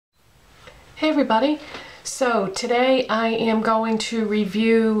Hey everybody, so today I am going to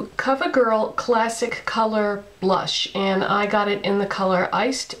review Covergirl Classic Color Blush, and I got it in the color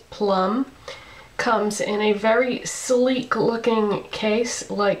Iced Plum. Comes in a very sleek looking case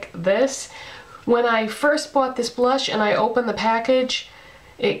like this. When I first bought this blush and I opened the package,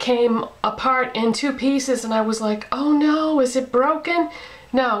 it came apart in two pieces and I was like, oh no, is it broken?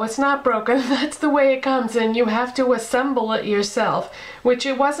 No, it's not broken. That's the way it comes, and you have to assemble it yourself, which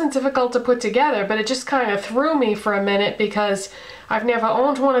it wasn't difficult to put together, but it just kind of threw me for a minute because I've never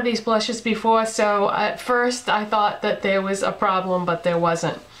owned one of these blushes before, so at first I thought that there was a problem, but there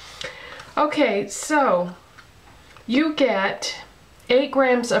wasn't. Okay, so you get 8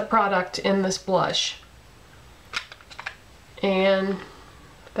 grams of product in this blush, and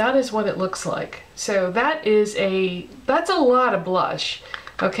that is what it looks like. So that's a lot of blush.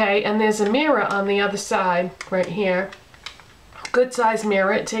 Okay, and there's a mirror on the other side right here. Good size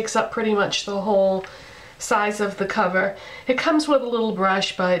mirror. It takes up pretty much the whole size of the cover. It comes with a little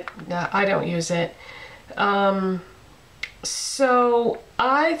brush, but I don't use it. So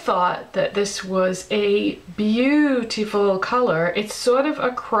I thought that this was a beautiful color. It's sort of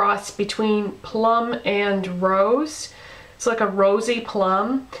a cross between plum and rose. It's like a rosy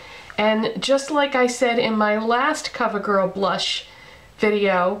plum. And just like I said in my last Covergirl blush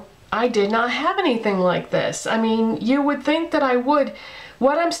video, I did not have anything like this. I mean, you would think that I would.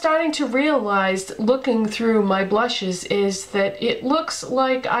 What I'm starting to realize looking through my blushes is that it looks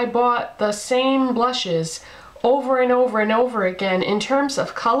like I bought the same blushes over and over and over again in terms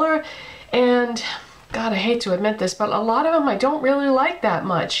of color, and God, I hate to admit this, but a lot of them I don't really like that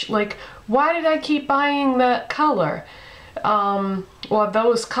much. Like, why did I keep buying that color? Or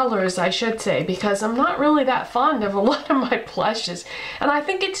those colors, I should say, because I'm not really that fond of a lot of my blushes. And I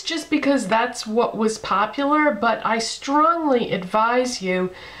think it's just because that's what was popular, but I strongly advise you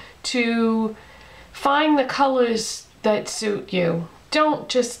to find the colors that suit you. Don't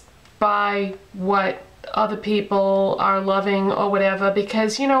just buy what other people are loving or whatever,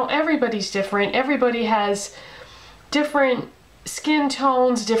 because, you know, everybody's different. Everybody has different skin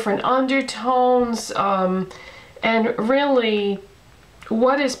tones, different undertones, and really,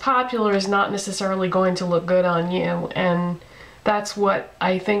 what is popular is not necessarily going to look good on you. And that's what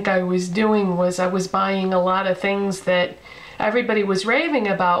I think I was doing, was I was buying a lot of things that everybody was raving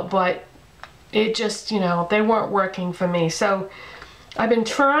about, but it just, you know, they weren't working for me. So I've been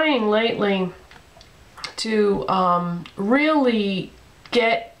trying lately to really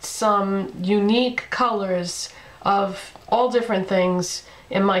get some unique colors of all different things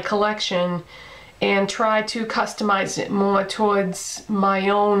in my collection and try to customize it more towards my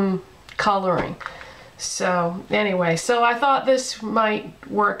own coloring. So anyway, so I thought this might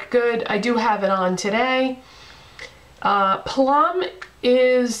work good. I do have it on today. Plum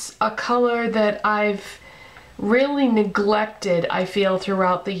is a color that I've really neglected, I feel,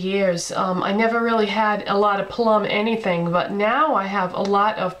 throughout the years. I never really had a lot of plum anything, but now I have a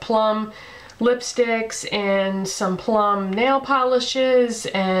lot of plum lipsticks and some plum nail polishes,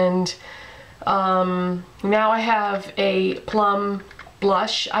 and now I have a plum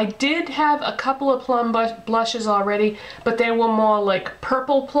blush. I did have a couple of plum blushes already, but they were more like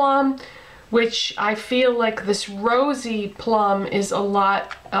purple plum, which I feel like this rosy plum is a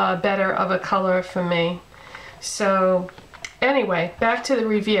lot better of a color for me. So anyway, back to the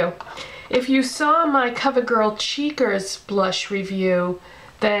review. If you saw my Covergirl Cheekers blush review,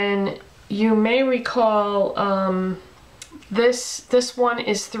 then you may recall this one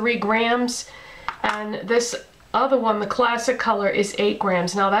is 3 grams, and this other one, the classic color, is 8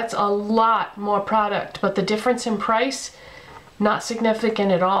 grams. Now that's a lot more product, but the difference in price, not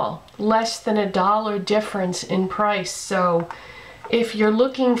significant at all. Less than $1 difference in price. So if you're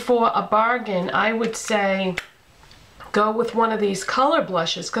looking for a bargain, I would say go with one of these color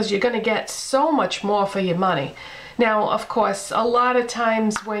blushes, because you're going to get so much more for your money. Now, of course, a lot of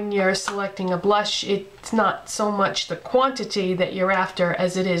times when you're selecting a blush, it's not so much the quantity that you're after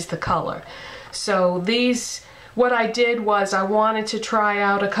as it is the color. So these, what I did was I wanted to try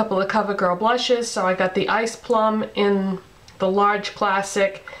out a couple of Covergirl blushes, so I got the Ice Plum in the large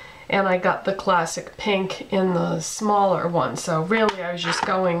classic, and I got the classic pink in the smaller one. So really I was just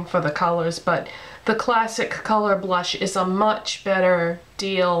going for the colors, but the classic color blush is a much better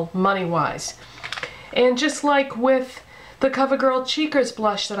deal money-wise. And just like with the Covergirl Cheekers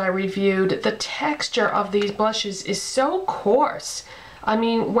blush that I reviewed, the texture of these blushes is so coarse. I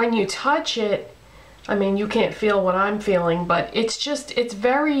mean, when you touch it, I mean, you can't feel what I'm feeling, but it's just, it's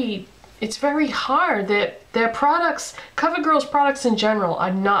very hard. Their products, Covergirl's products in general,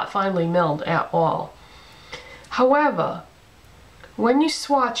 are not finely milled at all. However, when you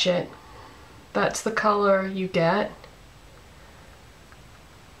swatch it, That's the color you get.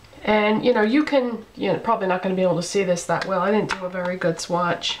 And you know, you can, you know, probably not going to be able to see this that well. I didn't do a very good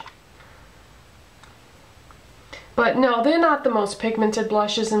swatch. But no, they're not the most pigmented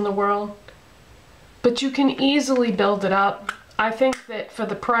blushes in the world. But you can easily build it up. I think that for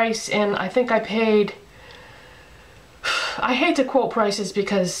the price, and I think I paid, I hate to quote prices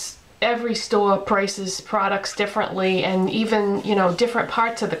because every store prices products differently, and even, you know, different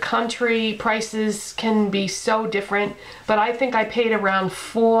parts of the country prices can be so different. But I think I paid around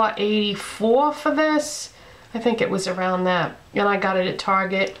 $4.84 for this. I think it was around that. And I got it at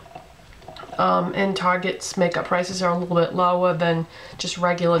Target. And Target's makeup prices are a little bit lower than just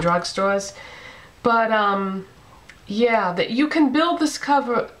regular drugstores. But yeah, that you can build this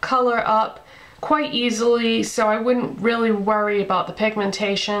color up quite easily, so I wouldn't really worry about the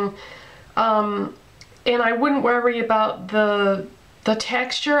pigmentation. And I wouldn't worry about the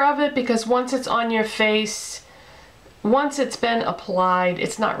texture of it, because once it's on your face, once it's been applied,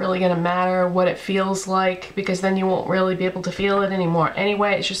 it's not really going to matter what it feels like, because then you won't really be able to feel it anymore.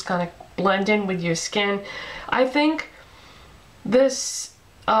 Anyway, it's just kind of blend in with your skin. I think this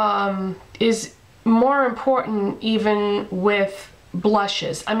is more important even with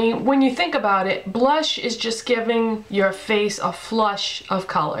blushes. I mean, when you think about it, blush is just giving your face a flush of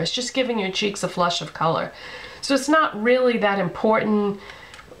color. It's just giving your cheeks a flush of color. So it's not really that important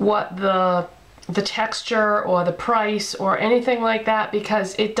what the texture or the price or anything like that,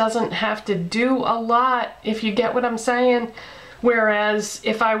 because it doesn't have to do a lot, if you get what I'm saying. Whereas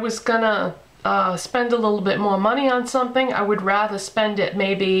if I was gonna spend a little bit more money on something, I would rather spend it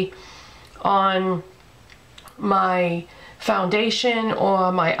maybe on my foundation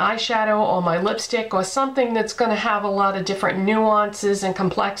or my eyeshadow or my lipstick, or something that's going to have a lot of different nuances and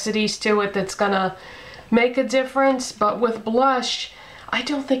complexities to it that's going to make a difference. But with blush, I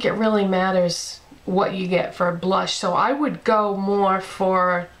don't think it really matters what you get for a blush. So I would go more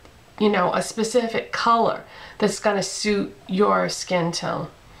for, you know, a specific color that's going to suit your skin tone.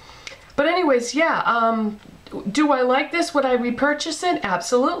 But anyways, yeah, do I like this? Would I repurchase it?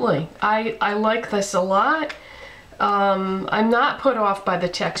 Absolutely. I like this a lot. I'm not put off by the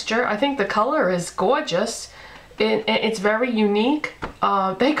texture. I think the color is gorgeous. It's very unique.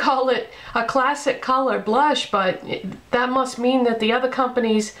 They call it a classic color blush, but that must mean that the other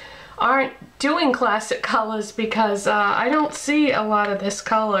companies aren't doing classic colors, because I don't see a lot of this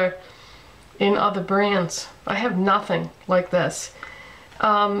color in other brands. I have nothing like this.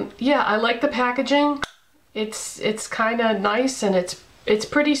 Yeah, I like the packaging. It's kind of nice, and it's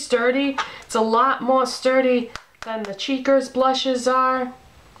pretty sturdy. It's a lot more sturdy than the Cheekers blushes are.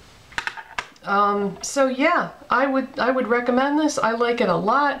 So yeah, I would recommend this. I like it a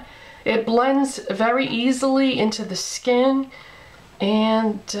lot. It blends very easily into the skin,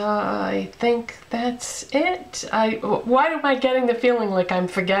 and I think that's it. Why am I getting the feeling like I'm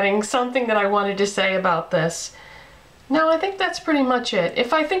forgetting something that I wanted to say about this? No, I think that's pretty much it.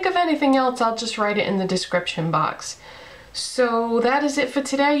 If I think of anything else, I'll just write it in the description box. So that is it for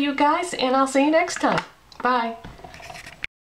today, you guys, and I'll see you next time. Bye.